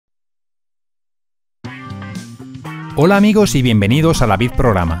Hola amigos y bienvenidos a la Vid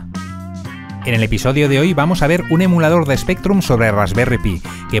Programa. En el episodio de hoy vamos a ver un emulador de Spectrum sobre Raspberry Pi,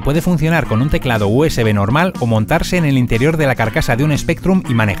 que puede funcionar con un teclado USB normal o montarse en el interior de la carcasa de un Spectrum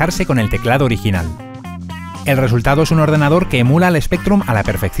y manejarse con el teclado original. El resultado es un ordenador que emula el Spectrum a la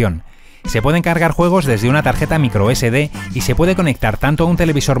perfección. Se pueden cargar juegos desde una tarjeta microSD y se puede conectar tanto a un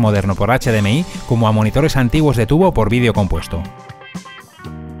televisor moderno por HDMI como a monitores antiguos de tubo por vídeo compuesto.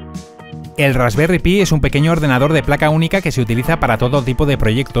 El Raspberry Pi es un pequeño ordenador de placa única que se utiliza para todo tipo de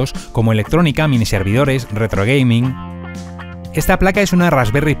proyectos como electrónica, miniservidores, retrogaming. Esta placa es una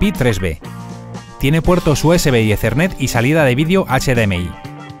Raspberry Pi 3B. Tiene puertos USB y Ethernet y salida de vídeo HDMI.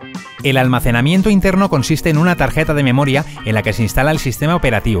 El almacenamiento interno consiste en una tarjeta de memoria en la que se instala el sistema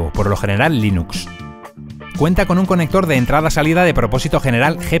operativo, por lo general Linux. Cuenta con un conector de entrada-salida de propósito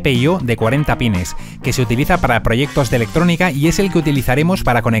general GPIO de 40 pines, que se utiliza para proyectos de electrónica y es el que utilizaremos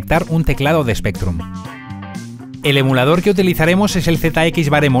para conectar un teclado de Spectrum. El emulador que utilizaremos es el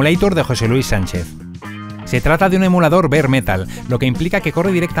ZXBareMulator de José Luis Sánchez. Se trata de un emulador bare metal, lo que implica que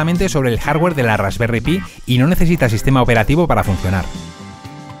corre directamente sobre el hardware de la Raspberry Pi y no necesita sistema operativo para funcionar.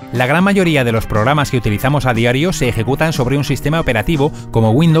 La gran mayoría de los programas que utilizamos a diario se ejecutan sobre un sistema operativo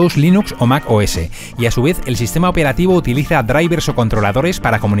como Windows, Linux o Mac OS, y a su vez el sistema operativo utiliza drivers o controladores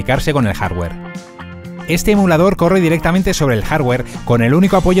para comunicarse con el hardware. Este emulador corre directamente sobre el hardware con el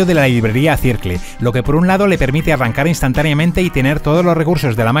único apoyo de la librería Circle, lo que por un lado le permite arrancar instantáneamente y tener todos los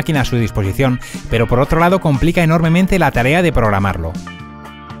recursos de la máquina a su disposición, pero por otro lado complica enormemente la tarea de programarlo.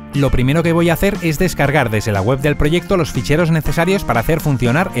 Lo primero que voy a hacer es descargar desde la web del proyecto los ficheros necesarios para hacer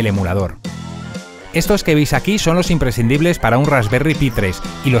funcionar el emulador. Estos que veis aquí son los imprescindibles para un Raspberry Pi 3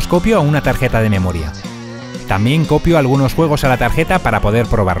 y los copio a una tarjeta de memoria. También copio algunos juegos a la tarjeta para poder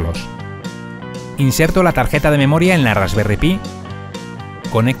probarlos. Inserto la tarjeta de memoria en la Raspberry Pi,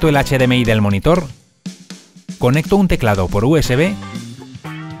 conecto el HDMI del monitor, conecto un teclado por USB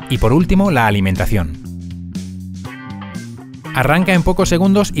y por último la alimentación. Arranca en pocos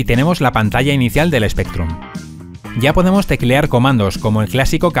segundos y tenemos la pantalla inicial del Spectrum. Ya podemos teclear comandos, como el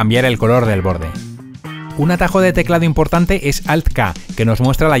clásico cambiar el color del borde. Un atajo de teclado importante es Alt-K, que nos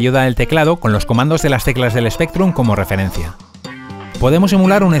muestra la ayuda del teclado con los comandos de las teclas del Spectrum como referencia. Podemos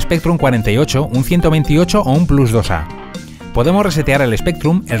emular un Spectrum 48, un 128 o un Plus 2A. Podemos resetear el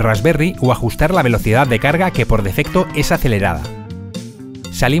Spectrum, el Raspberry o ajustar la velocidad de carga que por defecto es acelerada.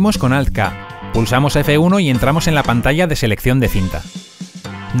 Salimos con Alt-K. Pulsamos F1 y entramos en la pantalla de selección de cinta.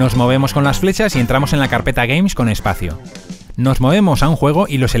 Nos movemos con las flechas y entramos en la carpeta Games con espacio. Nos movemos a un juego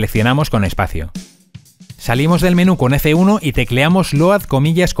y lo seleccionamos con espacio. Salimos del menú con F1 y tecleamos Load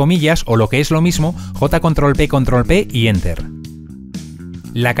comillas comillas o lo que es lo mismo J Control P y Enter.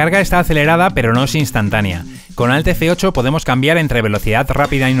 La carga está acelerada pero no es instantánea. Con Alt F8 podemos cambiar entre velocidad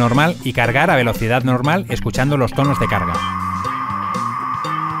rápida y normal y cargar a velocidad normal escuchando los tonos de carga.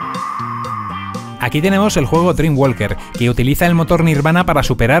 Aquí tenemos el juego Dreamwalker, que utiliza el motor Nirvana para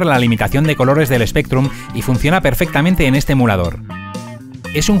superar la limitación de colores del Spectrum y funciona perfectamente en este emulador.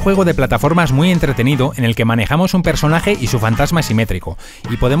 Es un juego de plataformas muy entretenido en el que manejamos un personaje y su fantasma simétrico,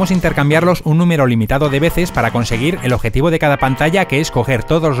 y podemos intercambiarlos un número limitado de veces para conseguir el objetivo de cada pantalla, que es coger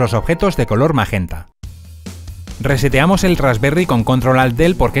todos los objetos de color magenta. Reseteamos el Raspberry con Control Alt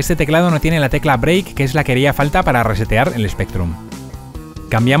Del porque este teclado no tiene la tecla Break, que es la que haría falta para resetear el Spectrum.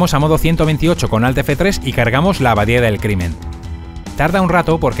 Cambiamos a modo 128 con Alt F3 y cargamos la abadía del crimen. Tarda un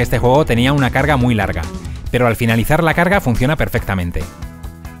rato porque este juego tenía una carga muy larga, pero al finalizar la carga funciona perfectamente.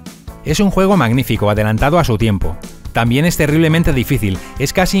 Es un juego magnífico, adelantado a su tiempo. También es terriblemente difícil,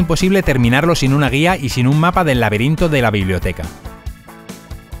 es casi imposible terminarlo sin una guía y sin un mapa del laberinto de la biblioteca.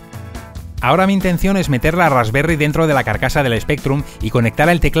 Ahora mi intención es meter la Raspberry dentro de la carcasa del Spectrum y conectar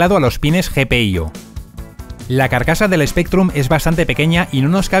el teclado a los pines GPIO. La carcasa del Spectrum es bastante pequeña y no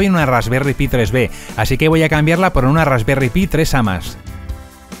nos cabe una Raspberry Pi 3B, así que voy a cambiarla por una Raspberry Pi 3A+.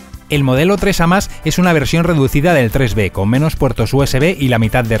 El modelo 3A+, es una versión reducida del 3B, con menos puertos USB y la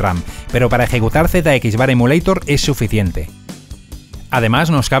mitad de RAM, pero para ejecutar ZXBareMulator es suficiente. Además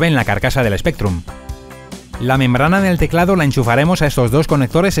nos cabe en la carcasa del Spectrum. La membrana del teclado la enchufaremos a estos dos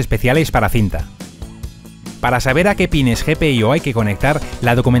conectores especiales para cinta. Para saber a qué pines GPIO hay que conectar,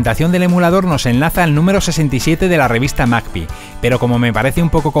 la documentación del emulador nos enlaza al número 67 de la revista MacPi, pero como me parece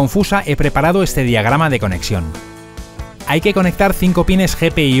un poco confusa, he preparado este diagrama de conexión. Hay que conectar 5 pines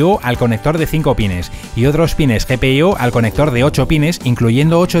GPIO al conector de 5 pines y otros pines GPIO al conector de 8 pines,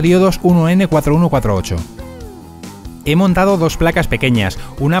 incluyendo 8 diodos 1N4148. He montado dos placas pequeñas,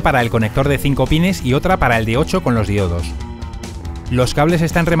 una para el conector de 5 pines y otra para el de 8 con los diodos. Los cables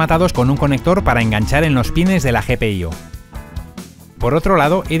están rematados con un conector para enganchar en los pines de la GPIO. Por otro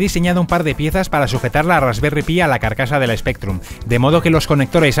lado, he diseñado un par de piezas para sujetar la Raspberry Pi a la carcasa de la Spectrum, de modo que los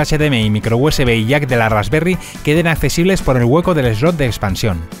conectores HDMI, micro USB y jack de la Raspberry queden accesibles por el hueco del slot de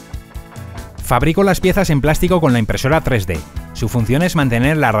expansión. Fabrico las piezas en plástico con la impresora 3D. Su función es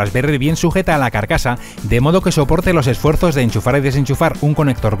mantener la Raspberry bien sujeta a la carcasa, de modo que soporte los esfuerzos de enchufar y desenchufar un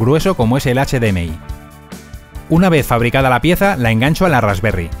conector grueso como es el HDMI. Una vez fabricada la pieza, la engancho a la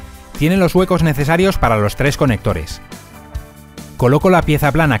Raspberry. Tiene los huecos necesarios para los 3 conectores. Coloco la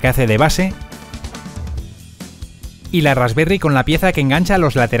pieza plana que hace de base y la Raspberry con la pieza que engancha a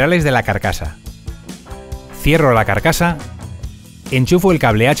los laterales de la carcasa. Cierro la carcasa, enchufo el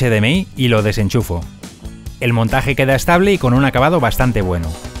cable HDMI y lo desenchufo. El montaje queda estable y con un acabado bastante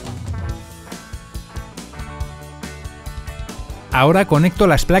bueno. Ahora conecto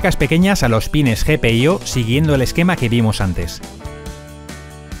las placas pequeñas a los pines GPIO siguiendo el esquema que vimos antes.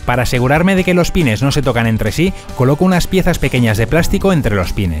 Para asegurarme de que los pines no se tocan entre sí, coloco unas piezas pequeñas de plástico entre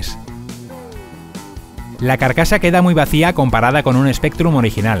los pines. La carcasa queda muy vacía comparada con un Spectrum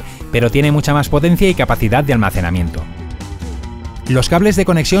original, pero tiene mucha más potencia y capacidad de almacenamiento. Los cables de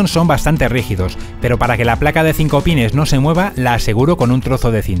conexión son bastante rígidos, pero para que la placa de 5 pines no se mueva, la aseguro con un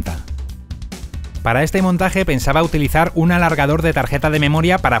trozo de cinta. Para este montaje pensaba utilizar un alargador de tarjeta de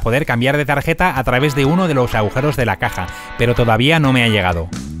memoria para poder cambiar de tarjeta a través de uno de los agujeros de la caja, pero todavía no me ha llegado.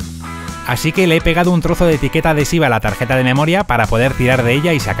 Así que le he pegado un trozo de etiqueta adhesiva a la tarjeta de memoria para poder tirar de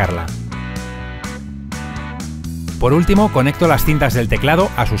ella y sacarla. Por último, conecto las cintas del teclado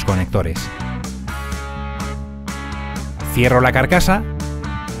a sus conectores. Cierro la carcasa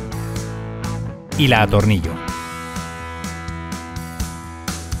y la atornillo.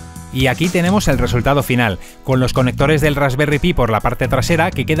 Y aquí tenemos el resultado final, con los conectores del Raspberry Pi por la parte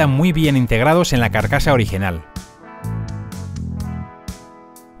trasera que quedan muy bien integrados en la carcasa original.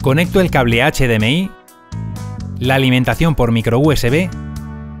 Conecto el cable HDMI, la alimentación por micro USB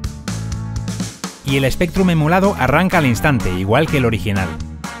y el Spectrum emulado arranca al instante, igual que el original.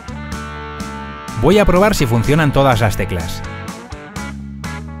 Voy a probar si funcionan todas las teclas.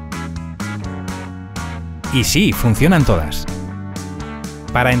 Y sí, funcionan todas.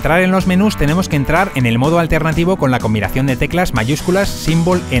 Para entrar en los menús tenemos que entrar en el modo alternativo con la combinación de teclas mayúsculas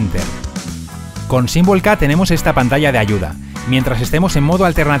Symbol Enter. Con Symbol K tenemos esta pantalla de ayuda. Mientras estemos en modo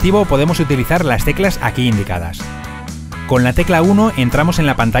alternativo podemos utilizar las teclas aquí indicadas. Con la tecla 1 entramos en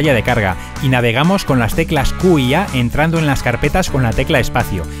la pantalla de carga y navegamos con las teclas Q y A entrando en las carpetas con la tecla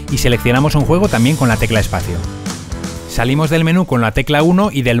espacio y seleccionamos un juego también con la tecla espacio. Salimos del menú con la tecla 1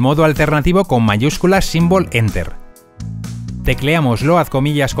 y del modo alternativo con mayúsculas Symbol Enter. Tecleamos Load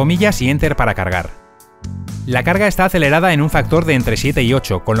comillas comillas y Enter para cargar. La carga está acelerada en un factor de entre 7 y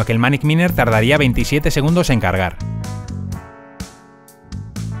 8, con lo que el Manic Miner tardaría 27 segundos en cargar.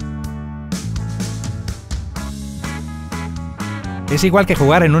 Es igual que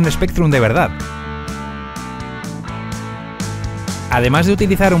jugar en un Spectrum de verdad. Además de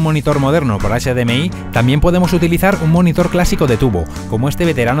utilizar un monitor moderno por HDMI, también podemos utilizar un monitor clásico de tubo, como este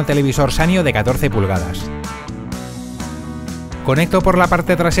veterano televisor Sanyo de 14 pulgadas. Conecto por la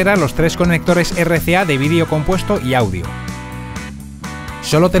parte trasera los 3 conectores RCA de vídeo compuesto y audio.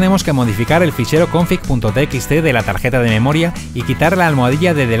 Solo tenemos que modificar el fichero config.txt de la tarjeta de memoria y quitar la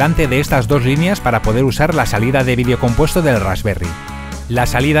almohadilla de delante de estas 2 líneas para poder usar la salida de vídeo compuesto del Raspberry. La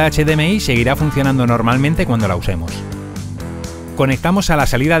salida HDMI seguirá funcionando normalmente cuando la usemos. Conectamos a la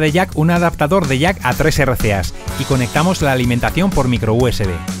salida de jack un adaptador de jack a 3 RCAs y conectamos la alimentación por micro USB.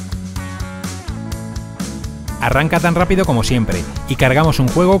 Arranca tan rápido como siempre y cargamos un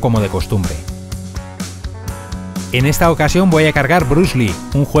juego como de costumbre. En esta ocasión voy a cargar Bruce Lee,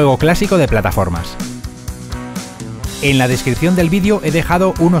 un juego clásico de plataformas. En la descripción del vídeo he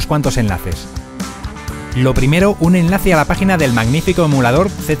dejado unos cuantos enlaces. Lo primero, un enlace a la página del magnífico emulador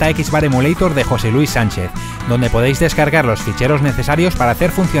ZXBareMulator de José Sánchez, donde podéis descargar los ficheros necesarios para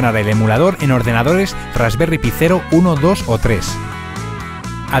hacer funcionar el emulador en ordenadores Raspberry Pi 0, 1, 2 o 3.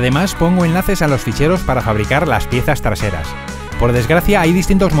 Además, pongo enlaces a los ficheros para fabricar las piezas traseras. Por desgracia, hay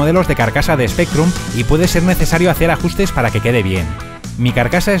distintos modelos de carcasa de Spectrum y puede ser necesario hacer ajustes para que quede bien. Mi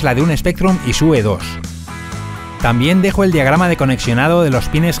carcasa es la de un Spectrum ISUE 2. También dejo el diagrama de conexionado de los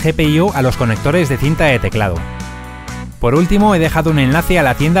pines GPIO a los conectores de cinta de teclado. Por último, he dejado un enlace a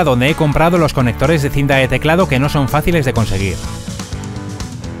la tienda donde he comprado los conectores de cinta de teclado que no son fáciles de conseguir.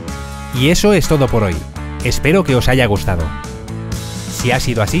 Y eso es todo por hoy. Espero que os haya gustado. Si ha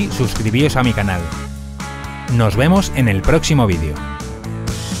sido así, suscribíos a mi canal. Nos vemos en el próximo vídeo.